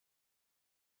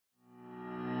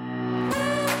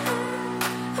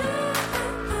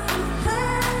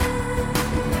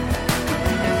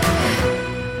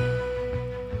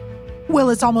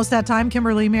it's almost that time,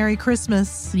 Kimberly. Merry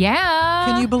Christmas. Yeah.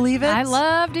 Can you believe it? I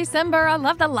love December. I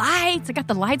love the lights. I got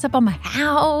the lights up on my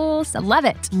house. I love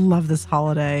it. Love this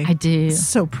holiday. I do. It's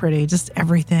so pretty. Just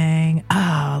everything.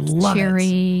 Love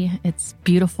cheery. it. It's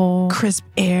beautiful. Crisp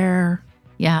air.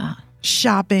 Yeah.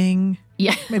 Shopping.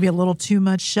 Yeah. Maybe a little too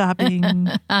much shopping.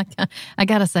 I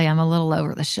got to say, I'm a little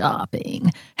over the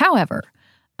shopping. However,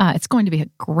 it's going to be a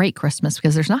great Christmas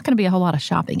because there's not going to be a whole lot of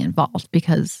shopping involved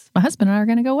because my husband and I are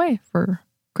going to go away for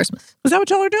Christmas. Is that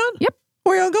what y'all are doing? Yep.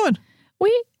 Where are y'all going?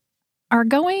 We are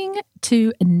going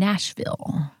to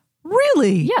Nashville.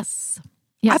 Really? Yes.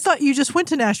 Yes. I thought you just went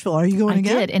to Nashville. Are you going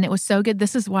again? I did, and it was so good.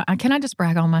 This is why. Can I just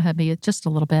brag on my hubby just a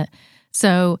little bit?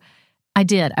 So I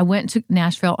did. I went to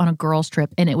Nashville on a girls'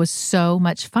 trip, and it was so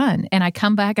much fun. And I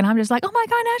come back, and I'm just like, oh my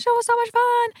God, Nashville was so much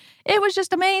fun. It was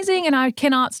just amazing, and I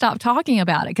cannot stop talking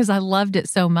about it because I loved it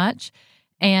so much.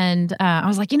 And I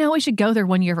was like, we should go there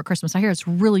one year for Christmas. I hear it's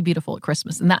really beautiful at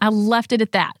Christmas. And I left it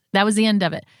at that. That was the end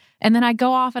of it. And then I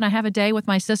go off, and I have a day with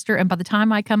my sister, and by the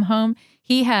time I come home,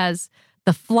 he has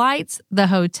the flights, the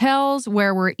hotels,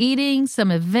 where we're eating,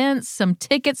 some events, some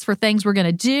tickets for things we're going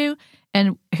to do.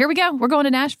 And here we go. We're going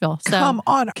to Nashville. So. Come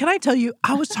on. Can I tell you,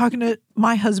 I was talking to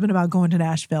my husband about going to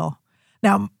Nashville.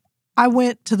 Now, I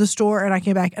went to the store and I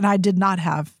came back and I did not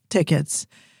have tickets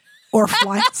or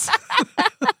flights.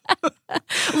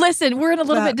 Listen, we're in a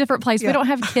little bit different place. Yeah. We don't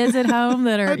have kids at home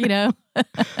that are,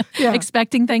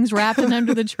 expecting things wrapped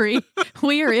under the tree.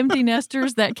 We are empty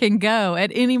nesters that can go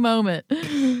at any moment.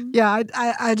 Yeah,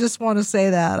 I just want to say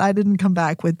that. I didn't come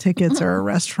back with tickets or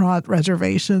restaurant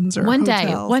reservations or One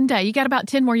hotels. day. You got about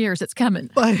 10 more years. It's coming.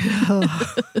 But,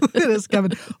 it is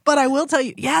coming. But I will tell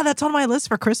you, that's on my list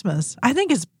for Christmas. I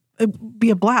think it'd be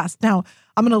a blast. Now,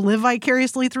 I'm going to live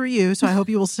vicariously through you, so I hope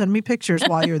you will send me pictures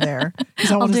while you're there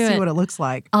because I want to see what it looks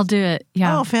like. I'll do it.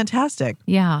 Yeah. Oh, fantastic.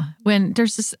 Yeah. When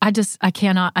there's this, I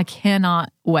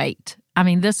cannot wait. I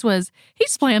mean,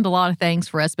 he's planned a lot of things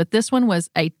for us, but this one was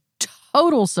a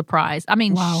total surprise. I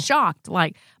mean, shocked,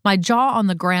 like my jaw on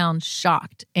the ground,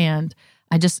 shocked. And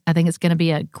I think it's going to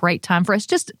be a great time for us,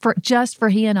 just for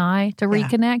he and I to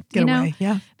reconnect, Get away.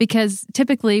 Yeah. Because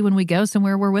typically when we go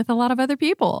somewhere, we're with a lot of other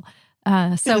people.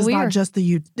 So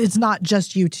it's not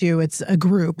just you two, it's a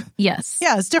group. Yes.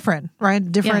 Yeah, it's different,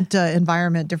 right? Different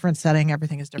environment, different setting,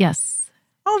 everything is different. Yes.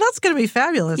 Oh, that's going to be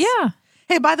fabulous. Yeah.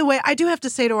 Hey, by the way, I do have to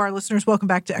say to our listeners, welcome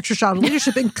back to Extra Shot of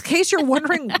Leadership. In case you're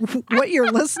wondering what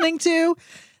you're listening to,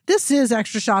 this is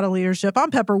Extra Shot of Leadership.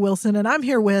 I'm Pepper Wilson, and I'm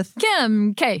here with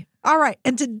Kim K. All right.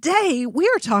 And today we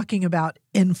are talking about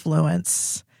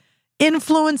influence.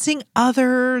 Influencing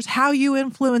others, how you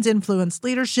influence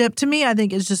leadership. To me, I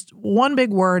think is just one big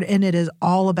word, and it is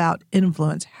all about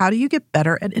influence. How do you get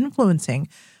better at influencing?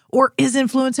 Or is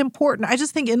influence important? I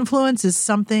just think influence is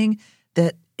something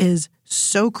that is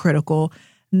so critical,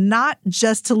 not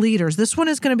just to leaders. This one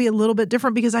is going to be a little bit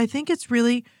different because I think it's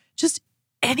really just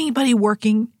anybody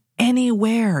working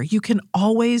anywhere. You can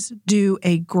always do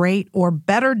a great or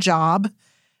better job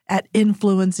at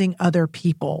influencing other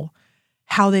people.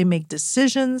 How they make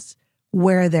decisions,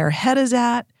 where their head is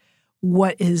at,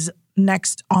 what is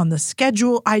next on the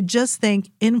schedule. I just think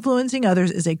influencing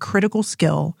others is a critical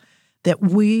skill that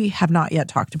we have not yet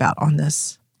talked about on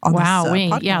this.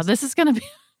 Podcast. This is going to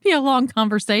be a long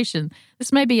conversation.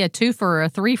 This may be a twofer or a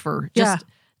threefer,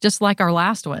 just like our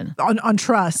last one on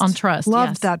trust. On trust,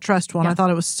 loved that trust one. Yeah. I thought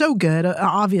it was so good.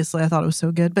 Obviously, I thought it was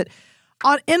so good. But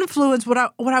on influence, what I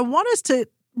want us to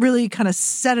really kind of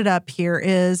set it up here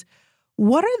is.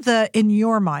 In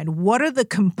your mind, what are the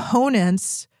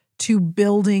components to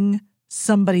building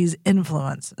somebody's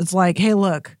influence? It's like, hey,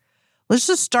 look, let's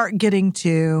just start getting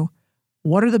to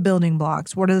what are the building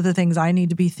blocks? What are the things I need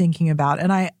to be thinking about?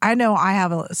 And I know I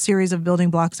have a series of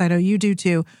building blocks. I know you do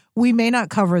too. We may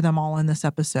not cover them all in this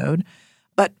episode,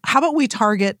 but how about we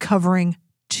target covering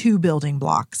 2 building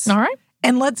blocks? All right.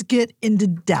 And let's get into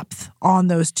depth on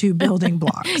those 2 building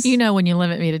blocks. When you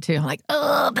limit me to 2, I'm like,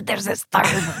 but there's this third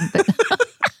one.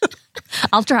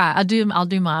 I'll try. I'll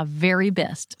do my very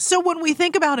best. So when we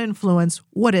think about influence,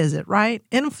 what is it, right?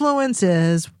 Influence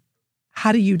is,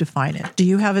 how do you define it? Do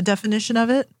you have a definition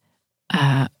of it?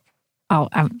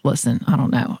 Listen, I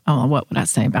don't know. What would I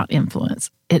say about influence?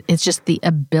 It's just the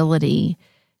ability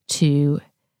to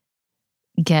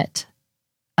get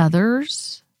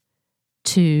others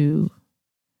to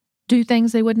do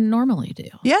things they wouldn't normally do.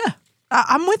 Yeah,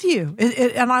 I'm with you.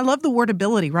 And I love the word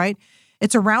ability, right?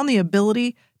 It's around the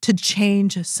ability to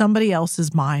change somebody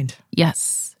else's mind.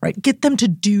 Yes. Right? Get them to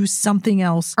do something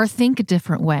else. Or think a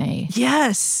different way.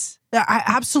 Yes.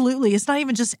 Absolutely. It's not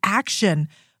even just action,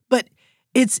 but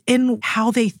it's in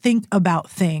how they think about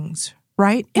things,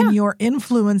 right? Yeah. And you're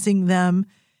influencing them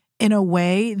in a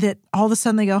way that all of a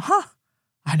sudden they go,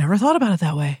 I never thought about it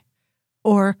that way.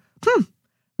 Or,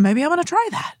 maybe I'm going to try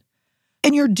that.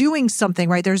 And you're doing something,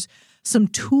 right? There's some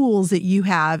tools that you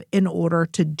have in order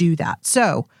to do that.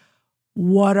 So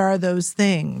what are those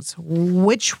things?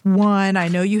 Which one? I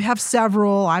know you have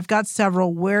several. I've got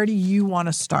several. Where do you want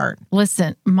to start?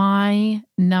 Listen, my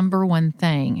number one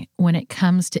thing when it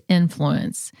comes to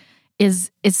influence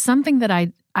is something that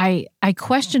I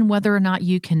question whether or not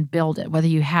you can build it, whether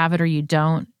you have it or you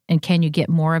don't, and can you get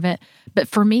more of it. But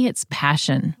for me, it's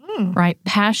passion, right?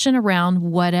 Passion around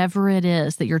whatever it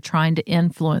is that you're trying to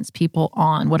influence people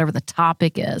on, whatever the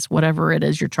topic is, whatever it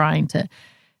is you're trying to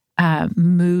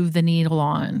move the needle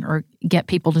on or get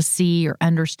people to see or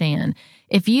understand.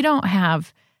 If you don't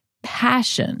have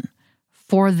passion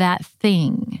for that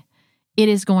thing, it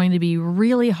is going to be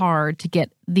really hard to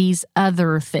get these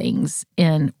other things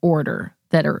in order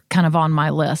that are kind of on my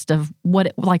list of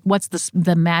what's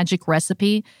the magic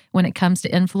recipe when it comes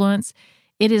to influence.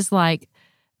 It is like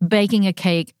baking a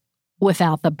cake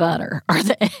without the butter or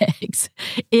the eggs.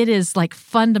 It is like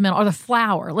fundamental, or the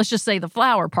flour. Let's just say the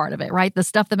flour part of it, right? The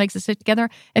stuff that makes it stick together.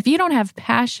 If you don't have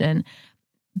passion,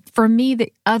 for me,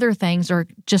 the other things are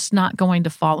just not going to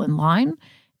fall in line,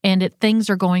 and things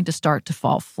are going to start to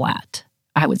fall flat.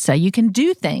 I would say you can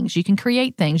do things, you can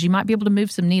create things, you might be able to move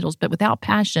some needles, but without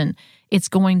passion, it's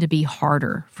going to be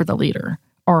harder for the leader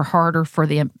or harder for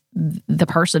the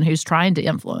person who's trying to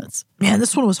influence. Man,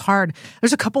 this one was hard.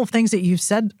 There's a couple of things that you've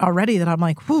said already that I'm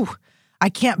like, whew, I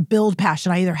can't build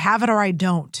passion. I either have it or I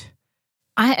don't.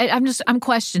 I'm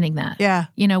questioning that. Yeah.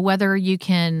 Whether you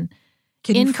can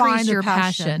increase your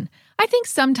passion. I think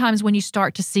sometimes when you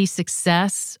start to see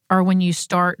success or when you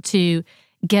start to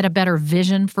get a better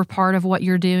vision for part of what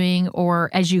you're doing, or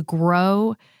as you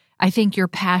grow, I think your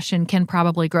passion can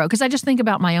probably grow. Because I just think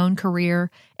about my own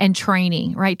career and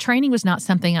training, right? Training was not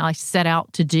something I set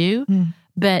out to do,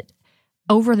 but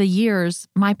over the years,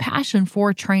 my passion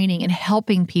for training and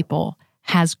helping people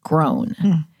has grown.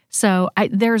 So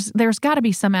there's got to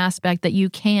be some aspect that you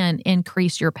can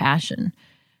increase your passion.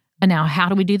 And now, how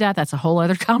do we do that? That's a whole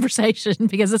other conversation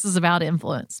because this is about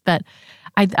influence. But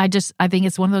I think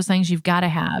it's one of those things you've got to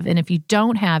have. And if you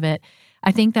don't have it,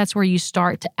 I think that's where you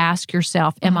start to ask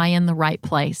yourself, am I in the right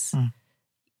place?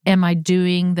 Am I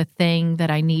doing the thing that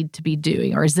I need to be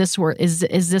doing? Or is this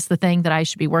the thing that I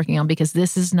should be working on? Because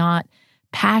this is not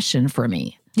passion for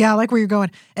me. Yeah, I like where you're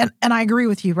going. And I agree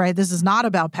with you, right? This is not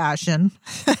about passion.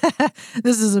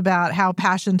 This is about how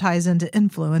passion ties into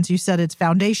influence. You said it's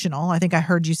foundational. I think I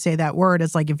heard you say that word.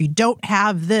 It's like if you don't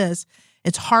have this,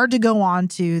 it's hard to go on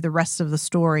to the rest of the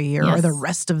story or the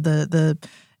rest of the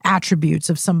attributes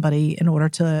of somebody in order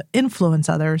to influence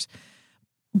others.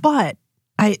 But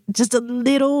just a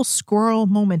little squirrel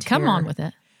moment here. Come on with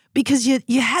it. Because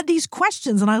you had these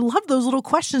questions, and I love those little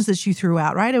questions that you threw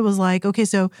out, right? It was like, okay,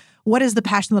 so what is the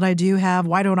passion that I do have?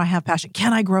 Why don't I have passion?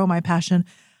 Can I grow my passion?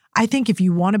 I think if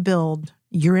you want to build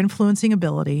your influencing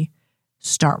ability,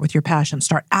 start with your passion.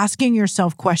 Start asking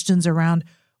yourself questions around,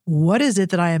 what is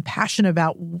it that I am passionate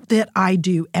about that I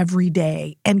do every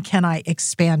day, and can I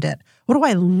expand it? What do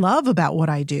I love about what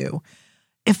I do?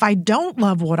 If I don't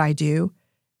love what I do,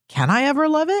 can I ever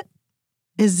love it?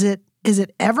 Is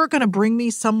it ever going to bring me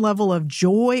some level of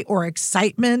joy or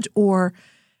excitement, or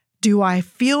do I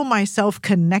feel myself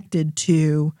connected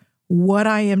to what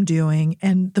I am doing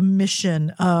and the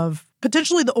mission of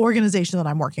potentially the organization that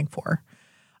I'm working for?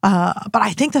 But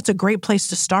I think that's a great place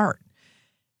to start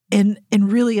in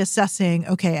really assessing,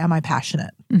 okay, am I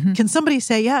passionate? Can somebody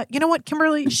say, yeah, you know what,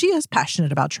 Kimberly, she is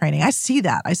passionate about training. I see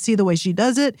that. I see the way she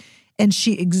does it, and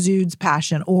she exudes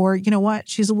passion. Or, you know what,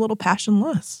 she's a little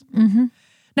passionless.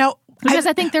 Now, because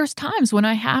I think there's times when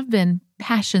I have been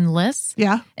passionless.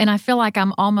 Yeah. And I feel like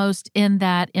I'm almost in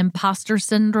that imposter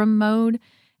syndrome mode.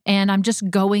 And I'm just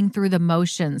going through the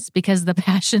motions because the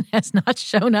passion has not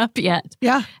shown up yet.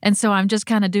 Yeah. And so I'm just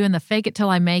kind of doing the fake it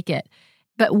till I make it.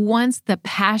 But once the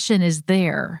passion is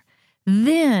there,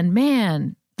 then,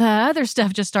 man, the other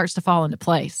stuff just starts to fall into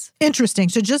place. Interesting.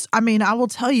 So I will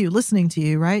tell you, listening to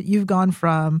you, right? You've gone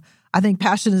from, I think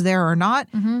passion is there or not.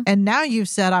 And now you've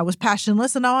said I was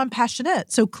passionless and now I'm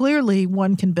passionate. So clearly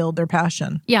one can build their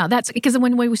passion. Yeah, that's because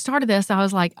when we started this, I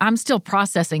was like, I'm still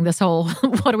processing this whole,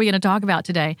 what are we going to talk about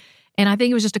today? And I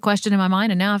think it was just a question in my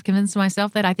mind. And now I've convinced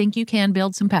myself that I think you can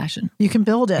build some passion. You can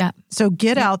build it. Yeah. So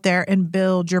get out there and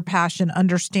build your passion,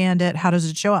 understand it. How does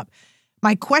it show up?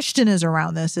 My question is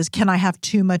around this is, can I have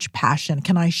too much passion?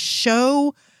 Can I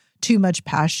show too much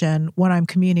passion when I'm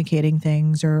communicating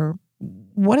things or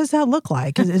what does that look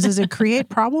like? Does it create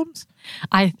problems?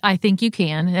 I think you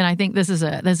can, and I think this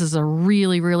is a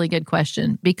really, really good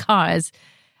question, because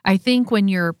I think when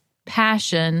your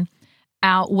passion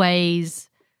outweighs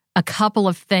a couple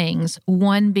of things,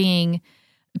 one being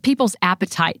people's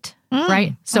appetite,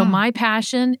 right? So my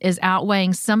passion is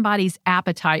outweighing somebody's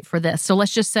appetite for this. So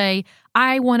let's just say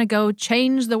I want to go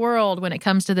change the world when it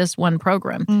comes to this one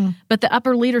program, but the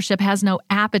upper leadership has no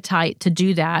appetite to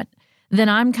do that. Then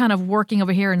I'm kind of working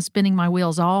over here and spinning my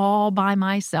wheels all by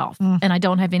myself, and I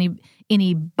don't have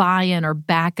any buy-in or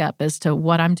backup as to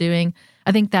what I'm doing.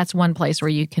 I think that's one place where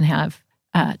you can have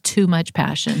too much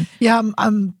passion. Yeah,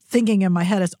 I'm thinking in my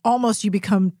head, it's almost you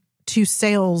become too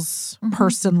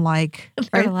salesperson-like.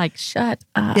 They're Right? like, shut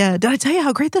up. Yeah, did I tell you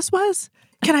how great this was?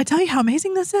 Can I tell you how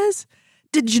amazing this is?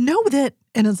 Did you know that?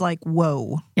 And it's like,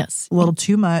 whoa, Yes. a little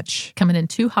too much, Coming in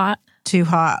too hot. too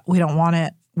hot. We don't want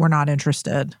it. We're not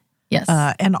interested. Yes.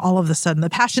 And all of a sudden, the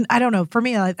passion, I don't know. For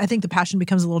me, I think the passion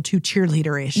becomes a little too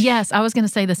cheerleader-ish. Yes, I was going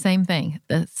to say the same thing.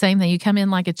 The same thing. You come in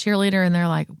like a cheerleader and they're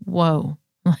like, whoa,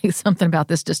 like something about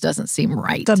this just doesn't seem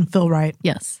right. Doesn't feel right.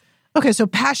 Yes. Okay, so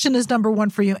passion is number one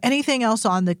for you. Anything else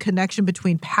on the connection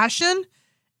between passion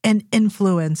and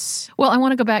influence? Well, I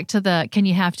want to go back to the can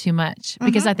you have too much?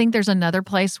 Because I think there's another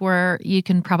place where you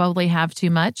can probably have too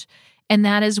much. And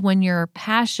that is when your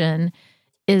passion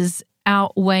is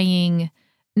outweighing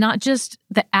not just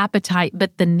the appetite,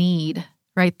 but the need,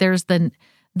 right? There's the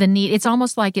need. It's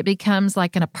almost like it becomes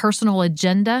like a personal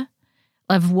agenda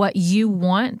of what you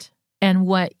want and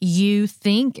what you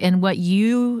think and what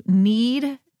you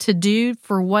need to do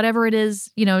for whatever it is,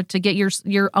 to get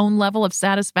your own level of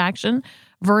satisfaction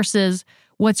versus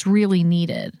what's really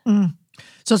needed.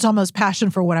 So it's almost passion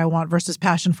for what I want versus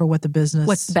passion for what the business.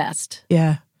 What's best.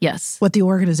 Yeah. Yes. What the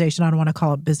organization, I don't want to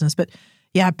call it business, but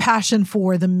yeah, passion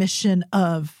for the mission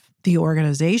of the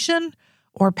organization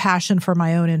or passion for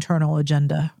my own internal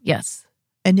agenda. Yes.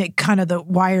 And yet kind of the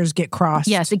wires get crossed.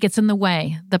 Yes, it gets in the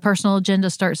way. The personal agenda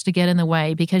starts to get in the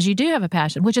way because you do have a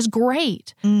passion, which is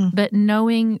great. But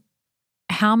knowing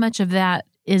how much of that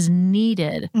is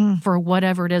needed for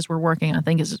whatever it is we're working on, I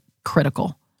think is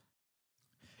critical.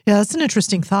 Yeah, that's an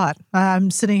interesting thought.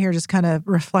 I'm sitting here just kind of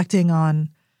reflecting on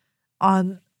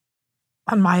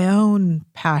my own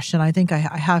passion. I think I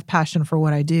have passion for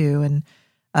what I do. And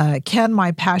can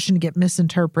my passion get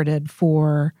misinterpreted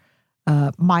for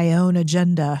my own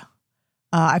agenda?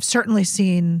 I've certainly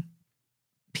seen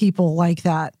people like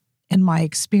that in my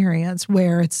experience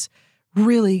where it's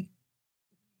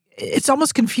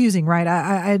almost confusing,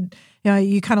 right?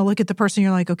 You kind of look at the person,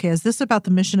 you're like, okay, is this about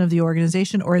the mission of the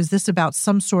organization or is this about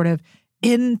some sort of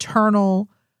internal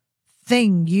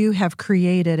thing you have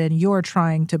created and you're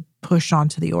trying to push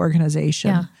onto the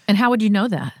organization? Yeah. And how would you know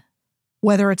that?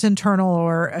 Whether it's internal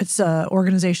or it's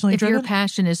organizationally driven? If your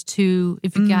passion is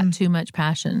if you've got too much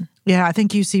passion. Yeah, I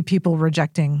think you see people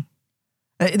rejecting.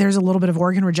 There's a little bit of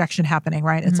organ rejection happening,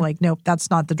 right? It's like, nope,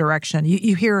 that's not the direction.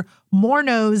 You hear more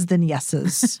no's than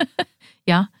yeses.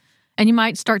 Yeah. And you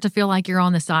might start to feel like you're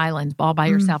on this island all by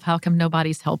yourself. How come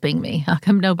nobody's helping me? How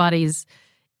come nobody's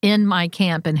in my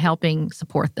camp and helping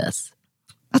support this?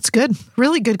 That's good.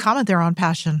 Really good comment there on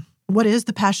passion. What is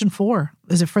the passion for?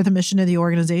 Is it for the mission of the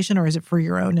organization or is it for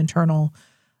your own internal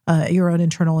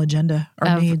agenda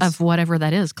or needs? Of whatever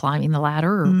that is, climbing the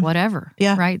ladder or whatever.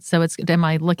 Yeah. Right? So am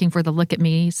I looking for the look at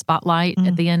me spotlight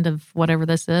at the end of whatever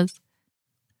this is?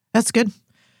 That's good.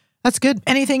 That's good.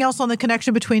 Anything else on the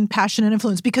connection between passion and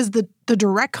influence? Because the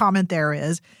direct comment there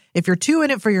is, if you're too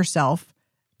in it for yourself,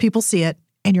 people see it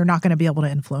and you're not going to be able to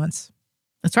influence.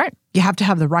 That's right. You have to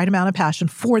have the right amount of passion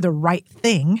for the right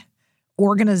thing,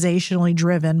 organizationally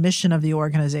driven, mission of the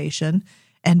organization,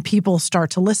 and people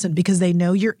start to listen because they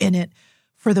know you're in it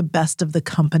for the best of the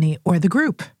company or the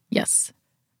group. Yes.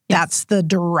 That's the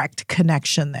direct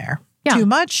connection there. Yeah. Too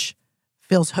much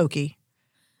feels hokey.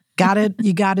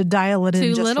 You got to dial it in Too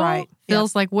just little right.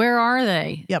 feels like, where are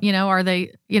they? Yep. Are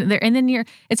they, there? And then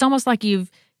it's almost like you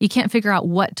can't figure out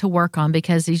what to work on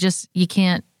because you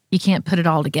can't put it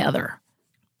all together.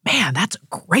 Man, that's a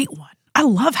great one. I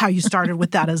love how you started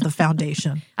with that as the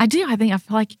foundation. I do. I feel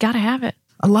like you got to have it.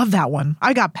 I love that one.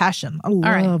 I got passion. I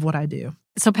love what I do.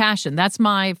 So passion, that's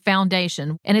my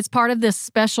foundation. And it's part of this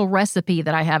special recipe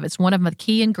that I have. It's one of my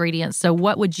key ingredients. So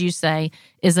what would you say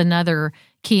is another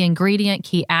key ingredient,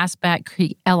 key aspect,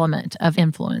 key element of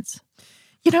influence?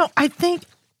 I think,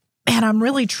 and I'm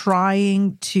really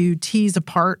trying to tease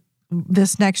apart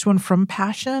this next one from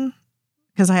passion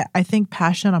because I think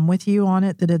passion, I'm with you on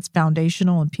it, that it's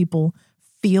foundational and people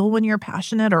feel when you're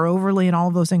passionate or overly and all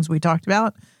of those things we talked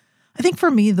about. I think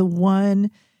for me,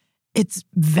 it's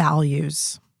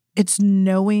values. It's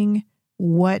knowing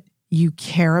what you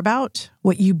care about,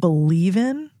 what you believe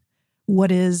in,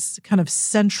 what is kind of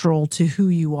central to who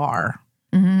you are.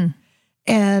 Mm-hmm.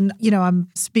 And, I'm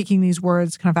speaking these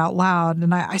words kind of out loud,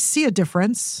 and I see a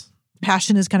difference.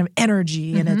 Passion is kind of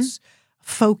energy and it's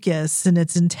focus and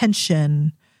it's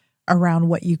intention around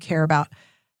what you care about.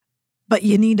 But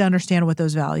you need to understand what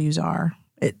those values are.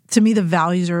 To me, the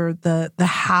values are the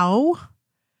how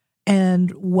and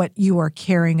what you are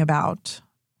caring about.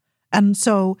 And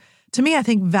so, to me, I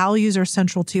think values are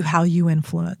central to how you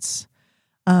influence.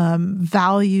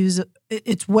 Values,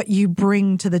 it's what you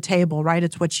bring to the table, right?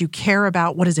 It's what you care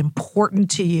about, what is important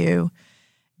to you.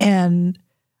 And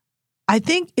I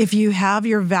think if you have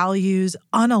your values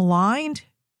unaligned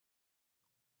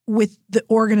with the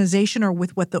organization or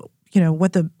with what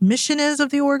the mission is of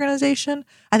the organization,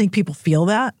 I think people feel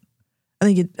that. I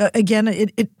think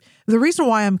the reason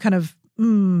why I'm kind of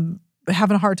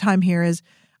having a hard time here is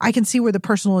I can see where the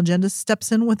personal agenda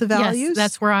steps in with the values.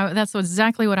 Yes, that's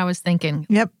exactly what I was thinking.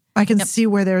 Yep. I can see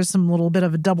where there's some little bit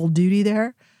of a double duty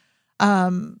there.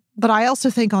 But I also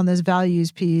think on this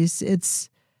values piece, it's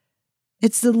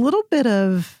a little bit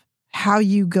of how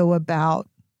you go about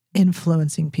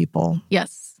influencing people.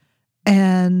 Yes.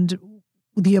 And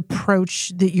the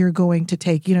approach that you're going to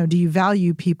take. Do you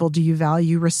value people? Do you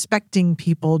value respecting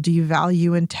people? Do you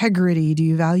value integrity? Do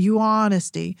you value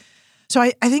honesty? So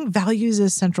I think values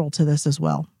is central to this as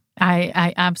well.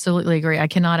 I absolutely agree. I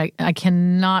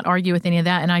cannot argue with any of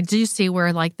that. And I do see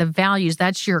where like the values,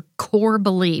 that's your core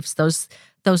beliefs, those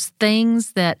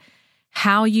things that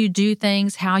how you do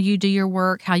things, how you do your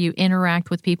work, how you interact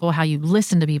with people, how you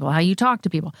listen to people, how you talk to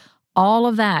people. All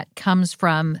of that comes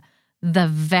from the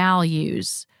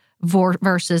values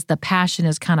versus the passion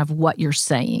is kind of what you're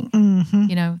saying.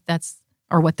 Mm-hmm.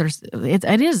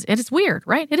 It is weird,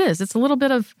 right? It is. It's a little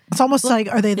bit of... It's almost like,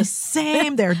 are they the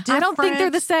same? They're different? I don't think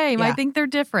they're the same. Yeah. I think they're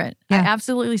different. Yeah. I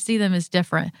absolutely see them as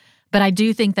different. But I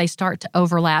do think they start to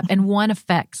overlap and one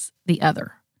affects the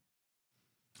other.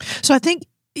 So I think,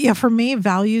 for me,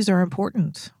 values are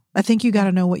important. I think you got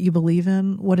to know what you believe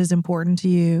in, what is important to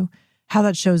you, how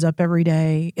that shows up every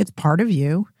day. It's part of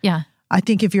you. Yeah. I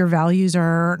think if your values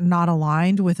are not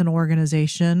aligned with an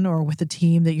organization or with a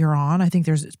team that you're on, I think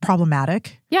it's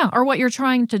problematic. Yeah, or what you're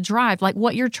trying to drive, like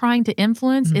what you're trying to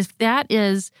influence, if that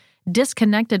is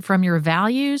disconnected from your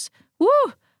values,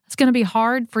 it's going to be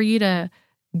hard for you to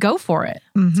go for it.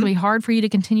 It's going to be hard for you to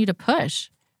continue to push.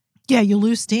 Yeah, you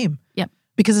lose steam. Yep.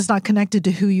 Because it's not connected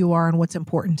to who you are and what's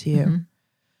important to you.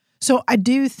 So I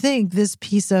do think this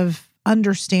piece of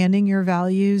understanding your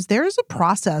values, there's a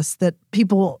process that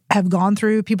people have gone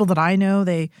through, people that I know,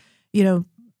 they,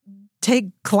 take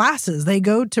classes, they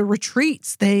go to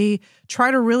retreats, they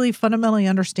try to really fundamentally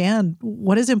understand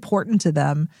what is important to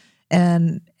them.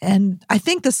 And I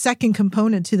think the second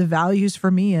component to the values for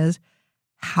me is,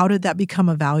 how did that become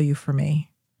a value for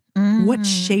me? What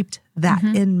shaped that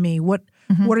in me? What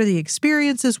are the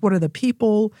experiences? What are the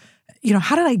people?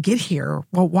 How did I get here?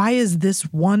 Well, why is this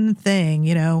one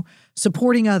thing,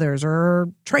 supporting others or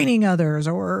training others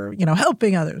or,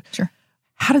 helping others? Sure.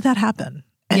 How did that happen?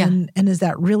 And is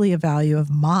that really a value of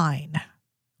mine?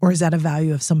 Or is that a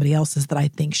value of somebody else's that I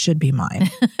think should be mine?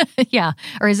 Yeah.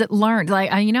 Or is it learned? Like,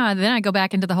 then I go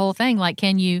back into the whole thing. Like,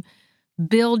 can you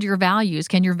build your values?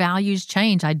 Can your values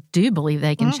change? I do believe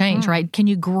they can change, right? Can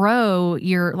you grow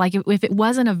if it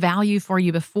wasn't a value for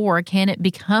you before, can it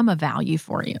become a value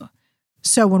for you?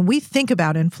 So when we think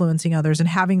about influencing others and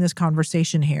having this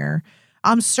conversation here,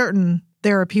 I'm certain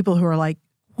there are people who are like,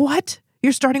 what?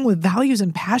 You're starting with values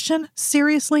and passion?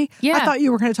 Seriously? Yeah. I thought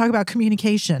you were going to talk about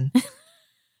communication.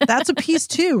 That's a piece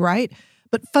too, right?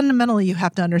 But fundamentally, you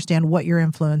have to understand what you're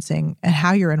influencing and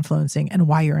how you're influencing and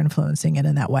why you're influencing it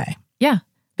in that way. Yeah,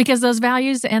 because those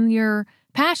values and your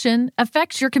passion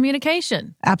affects your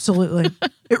communication. Absolutely.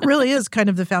 It really is kind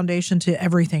of the foundation to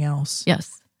everything else.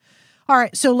 Yes. All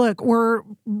right. So look, we're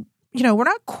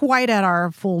not quite at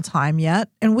our full time yet,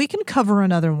 and we can cover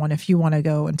another one if you want to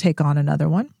go and take on another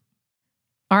one.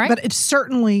 All right. But it's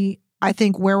certainly, I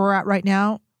think where we're at right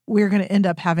now, we're going to end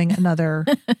up having another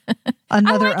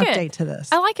update to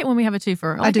this. I like it when we have a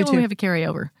twofer. I like it when we have a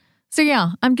carryover. So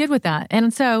yeah, I'm good with that.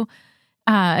 And so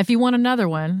if you want another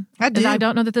one, I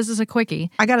don't know that this is a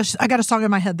quickie. I got a song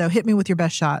in my head though. Hit me with your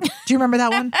best shot. Do you remember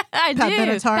that one? I Pat do.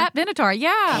 Benatar? Pat Benatar.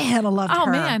 Yeah. Man, I loved her. Oh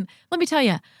man, let me tell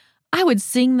you, I would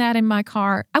sing that in my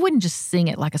car. I wouldn't just sing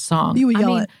it like a song. You would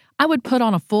yell it. I would put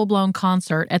on a full-blown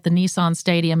concert at the Nissan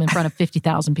Stadium in front of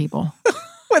 50,000 people.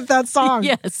 With that song.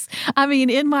 Yes.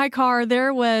 In my car,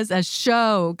 there was a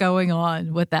show going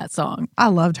on with that song. I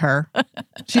loved her.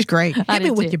 She's great. Hit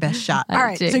me with your best shot. All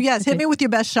right. So yes, hit me with your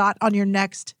best shot on your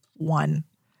next one.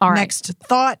 All right. Next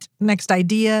thought, next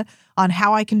idea on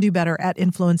how I can do better at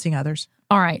influencing others.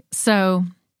 All right. So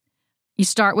you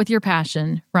start with your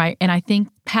passion, right? And I think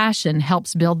passion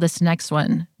helps build this next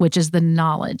one, which is the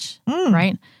knowledge,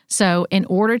 right? So in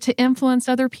order to influence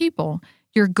other people,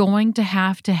 you're going to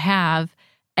have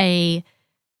a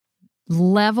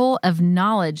level of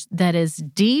knowledge that is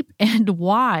deep and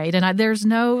wide. And there's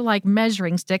no like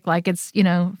measuring stick, like it's,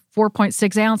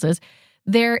 4.6 ounces.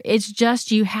 It's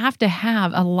just you have to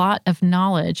have a lot of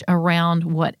knowledge around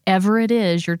whatever it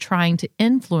is you're trying to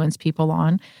influence people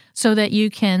on so that you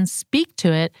can speak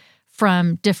to it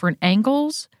from different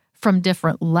angles, from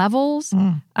different levels,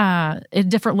 at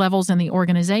different levels in the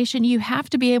organization. You have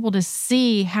to be able to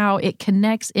see how it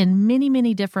connects in many,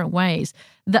 many different ways.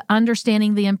 The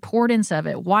understanding the importance of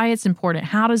it, why it's important,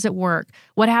 how does it work,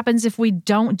 what happens if we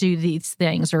don't do these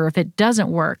things, or if it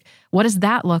doesn't work, what does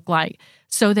that look like?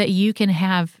 So that you can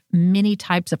have many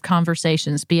types of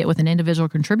conversations, be it with an individual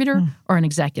contributor or an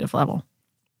executive level.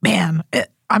 Man,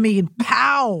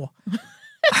 pow.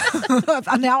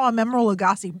 Now I'm Emeril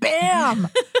Lagasse. Bam!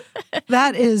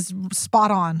 That is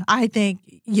spot on. I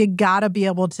think you got to be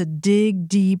able to dig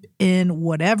deep in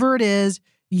whatever it is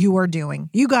you are doing.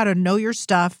 You got to know your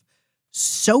stuff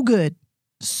so good,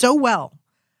 so well,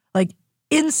 like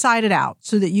inside and out,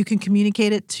 so that you can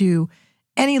communicate it to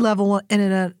any level in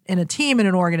a team, in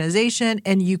an organization,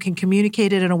 and you can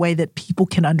communicate it in a way that people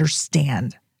can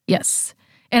understand. Yes.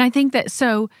 And I think that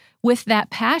so with that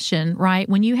passion, right,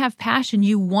 when you have passion,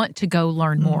 you want to go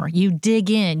learn more. You dig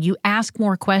in, you ask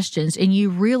more questions, and you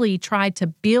really try to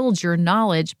build your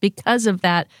knowledge because of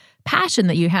that passion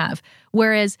that you have.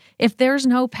 Whereas if there's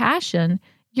no passion,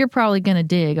 you're probably going to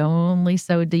dig only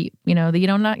so deep. You're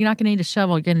not going to need a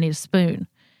shovel, you're going to need a spoon.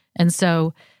 And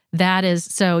so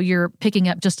so you're picking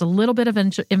up just a little bit of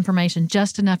information,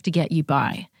 just enough to get you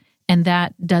by. And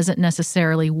that doesn't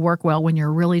necessarily work well when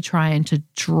you're really trying to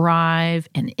drive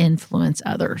and influence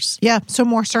others. Yeah, so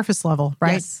more surface level,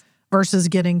 right? Yes. Versus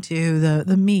getting to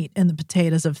the meat and the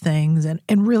potatoes of things and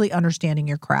really understanding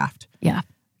your craft. Yeah.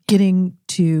 Getting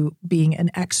to being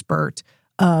an expert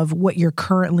of what you're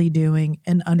currently doing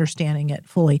and understanding it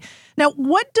fully. Now,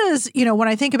 what does, when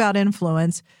I think about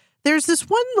influence, there's this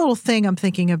one little thing I'm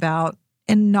thinking about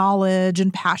in knowledge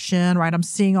and passion, right? I'm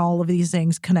seeing all of these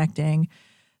things connecting.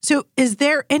 So is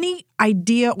there any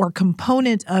idea or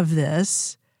component of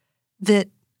this that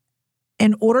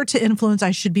in order to influence,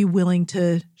 I should be willing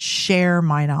to share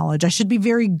my knowledge? I should be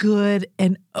very good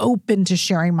and open to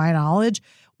sharing my knowledge.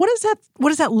 What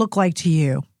does that look like to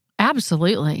you?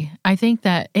 Absolutely. I think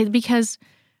that because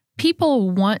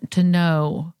people want to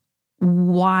know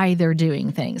why they're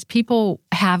doing things. People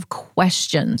have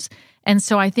questions. And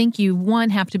so I think you,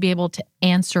 have to be able to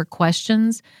answer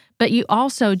questions, but you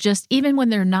also just, even when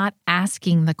they're not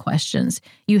asking the questions,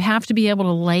 you have to be able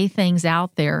to lay things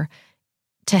out there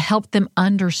to help them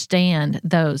understand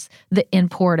the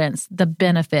importance, the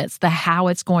benefits, the how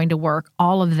it's going to work,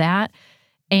 all of that.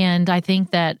 And I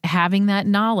think that having that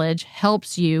knowledge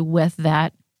helps you with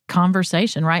that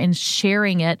conversation, right? And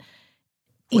sharing it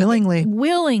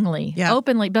willingly, yeah.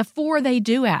 Openly, before they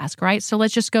do ask, right? So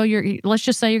let's just say you're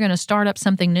going to start up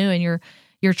something new and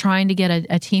you're trying to get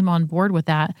a team on board with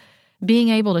that. Being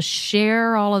able to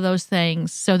share all of those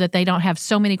things so that they don't have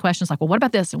so many questions like, well, what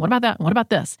about this? And what about that? And what about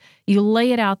this? You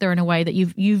lay it out there in a way that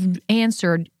you've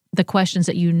answered the questions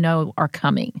that you know are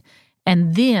coming.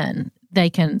 And then they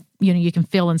can, you can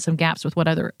fill in some gaps with what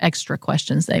other extra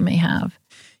questions they may have.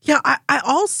 Yeah, I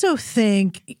also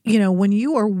think, when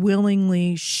you are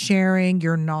willingly sharing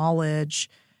your knowledge,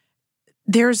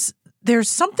 there's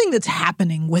something that's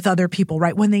happening with other people,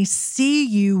 right? When they see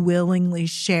you willingly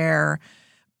share,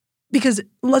 because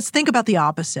let's think about the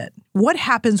opposite. What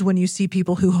happens when you see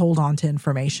people who hold on to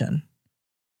information?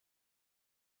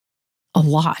 A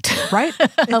lot. Right?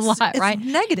 A lot, right? It's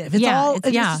negative.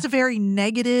 It's just a very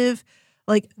negative.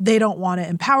 Like, they don't want to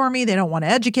empower me. They don't want to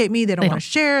educate me. They don't want to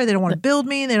share. They don't want to build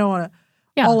me. They don't want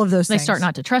to, all of those things. They start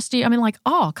not to trust you. I mean, like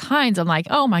all kinds. I'm like,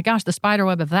 oh my gosh, the spider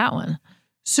web of that one.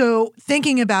 So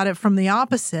thinking about it from the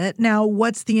opposite, now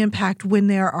what's the impact when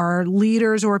there are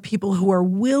leaders or people who are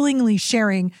willingly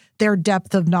sharing their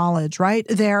depth of knowledge, right?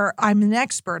 I'm an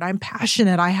expert. I'm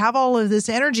passionate. I have all of this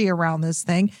energy around this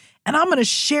thing, and I'm going to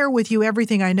share with you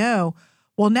everything I know.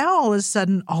 Well, now all of a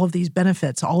sudden, all of these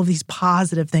benefits, all of these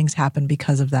positive things happen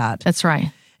because of that. That's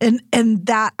right. And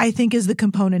that, I think, is the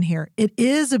component here. It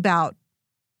is about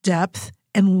depth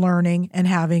and learning and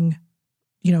having,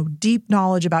 deep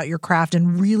knowledge about your craft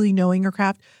and really knowing your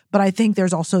craft. But I think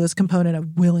there's also this component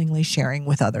of willingly sharing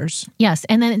with others. Yes.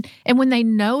 And when they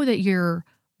know that you're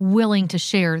willing to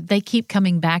share, they keep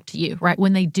coming back to you, right?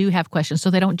 When they do have questions, so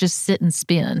they don't just sit and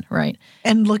spin, right?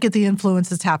 And look at the influence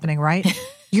that's happening, right?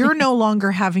 You're no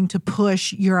longer having to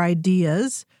push your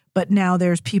ideas, but now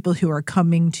there's people who are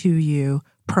coming to you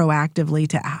proactively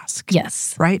to ask.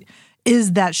 Yes. Right?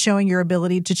 Is that showing your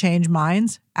ability to change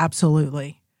minds?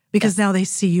 Absolutely. Because now they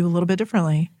see you a little bit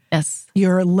differently. Yes.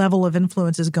 Your level of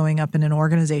influence is going up in an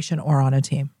organization or on a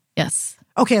team. Yes.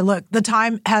 Okay, look, the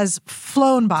time has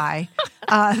flown by.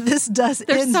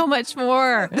 There's so much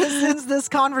more. This ends this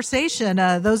conversation.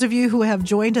 Those of you who have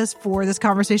joined us for this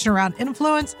conversation around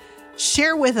influence,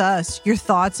 share with us your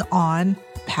thoughts on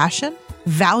passion,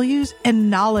 values, and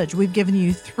knowledge. We've given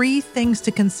you 3 things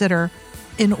to consider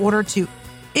in order to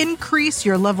increase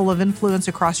your level of influence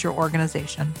across your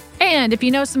organization. And if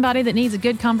you know somebody that needs a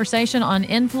good conversation on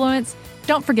influence,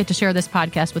 don't forget to share this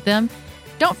podcast with them.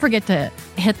 Don't forget to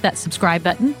hit that subscribe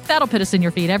button. That'll put us in your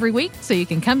feed every week so you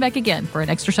can come back again for an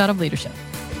extra shot of leadership.